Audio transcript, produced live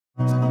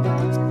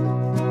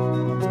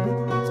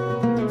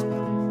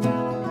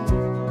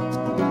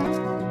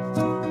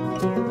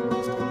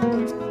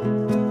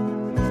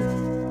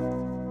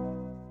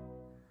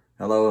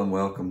Hello and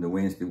welcome to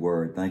Wednesday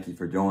Word. Thank you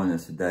for joining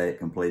us today at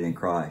Complete in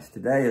Christ.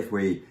 Today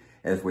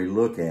as we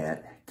look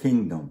at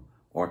kingdom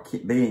or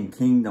being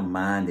kingdom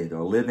minded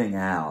or living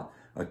out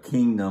a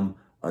kingdom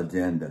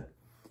agenda.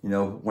 You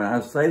know, when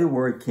I say the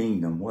word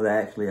kingdom, what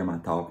actually am I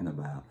talking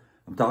about?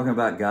 I'm talking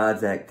about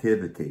God's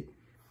activity.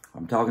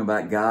 I'm talking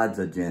about God's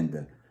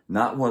agenda.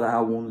 Not what I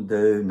want to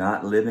do,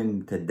 not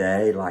living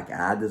today like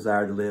I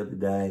desire to live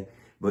today,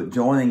 but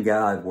joining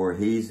God where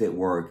He's at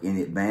work in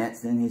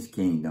advancing His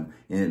kingdom,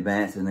 in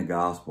advancing the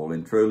gospel,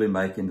 and truly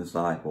making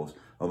disciples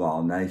of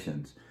all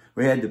nations.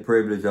 We had the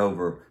privilege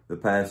over the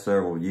past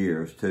several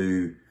years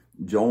to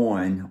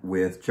join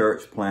with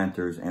church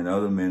planters and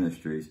other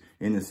ministries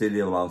in the city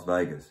of Las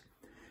Vegas.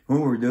 When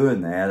we were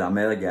doing that, I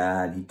met a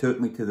guy and he took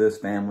me to this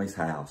family's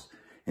house.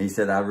 And he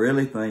said, I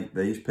really think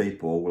these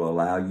people will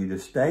allow you to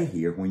stay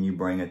here when you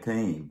bring a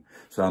team.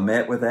 So I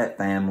met with that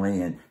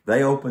family and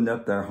they opened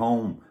up their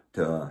home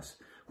to us.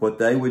 What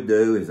they would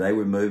do is they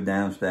would move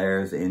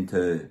downstairs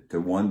into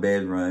one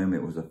bedroom.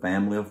 It was a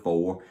family of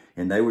 4,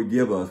 and they would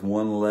give us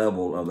one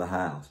level of the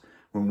house.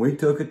 When we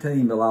took a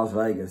team to Las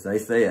Vegas, they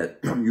said,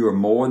 you are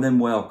more than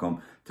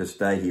welcome to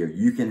stay here.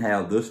 You can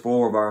have this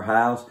floor of our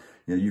house.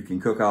 You know, you can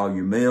cook all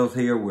your meals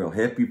here. We'll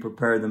help you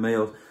prepare the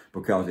meals.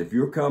 Because if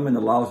you're coming to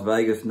Las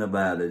Vegas,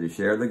 Nevada to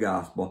share the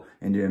gospel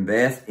and to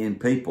invest in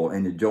people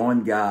and to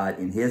join God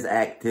in His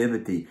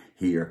activity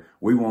here,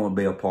 we want to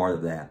be a part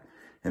of that.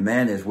 And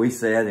man, as we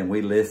sat and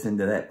we listened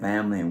to that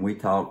family and we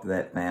talked to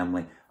that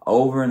family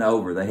over and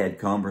over, they had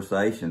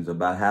conversations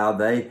about how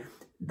they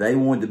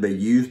wanted to be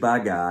used by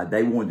God.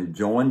 They wanted to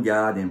join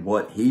God in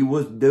what He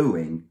was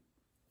doing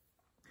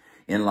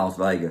in Las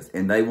Vegas.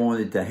 And they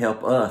wanted to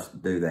help us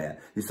do that.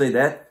 You see,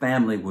 that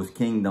family was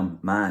kingdom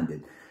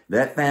minded.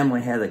 That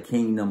family had a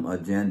kingdom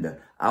agenda.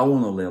 I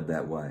want to live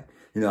that way.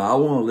 You know, I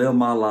want to live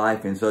my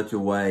life in such a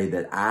way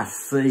that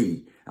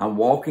I'm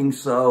walking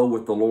so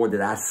with the Lord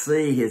that I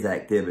see His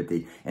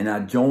activity and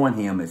I join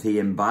Him as He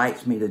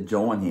invites me to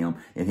join Him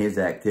in His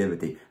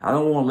activity. I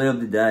don't want to live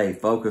today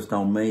focused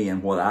on me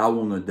and what I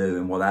want to do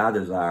and what I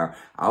desire.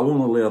 I want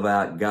to live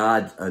out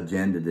God's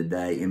agenda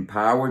today,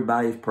 empowered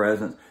by His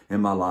presence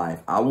in my life.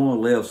 I want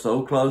to live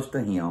so close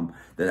to Him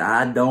that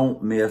I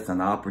don't miss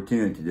an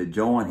opportunity to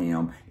join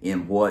Him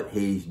in what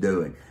He's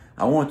doing.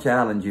 I want to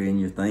challenge you in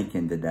your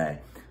thinking today.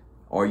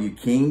 Are you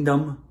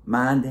kingdom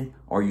minded?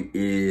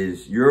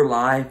 Is your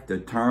life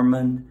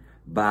determined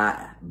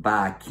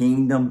by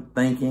kingdom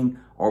thinking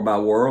or by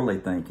worldly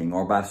thinking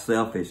or by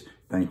selfish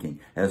thinking?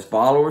 As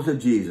followers of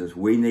Jesus,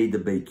 we need to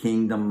be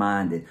kingdom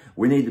minded.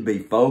 We need to be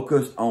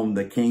focused on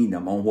the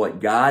kingdom, on what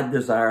God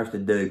desires to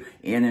do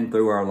in and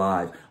through our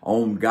lives,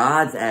 on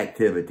God's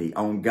activity,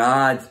 on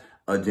God's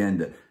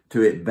agenda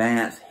to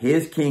advance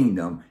His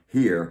kingdom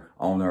here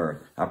on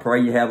earth. I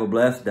pray you have a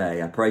blessed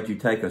day. I pray that you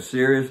take a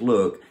serious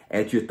look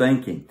at your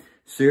thinking.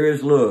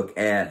 Serious look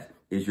at,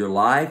 is your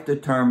life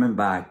determined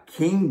by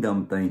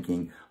kingdom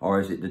thinking or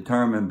is it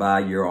determined by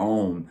your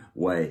own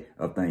way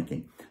of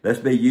thinking? Let's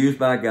be used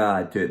by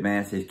God to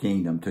advance His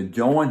kingdom, to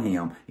join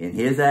Him in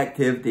His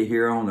activity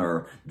here on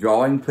earth,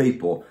 drawing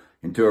people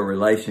into a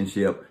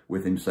relationship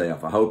with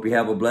Himself. I hope you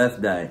have a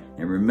blessed day.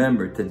 And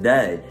remember,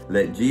 today,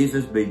 let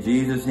Jesus be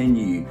Jesus in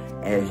you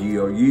as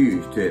you are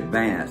used to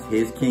advance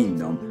His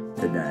kingdom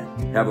today.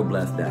 Have a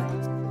blessed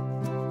day.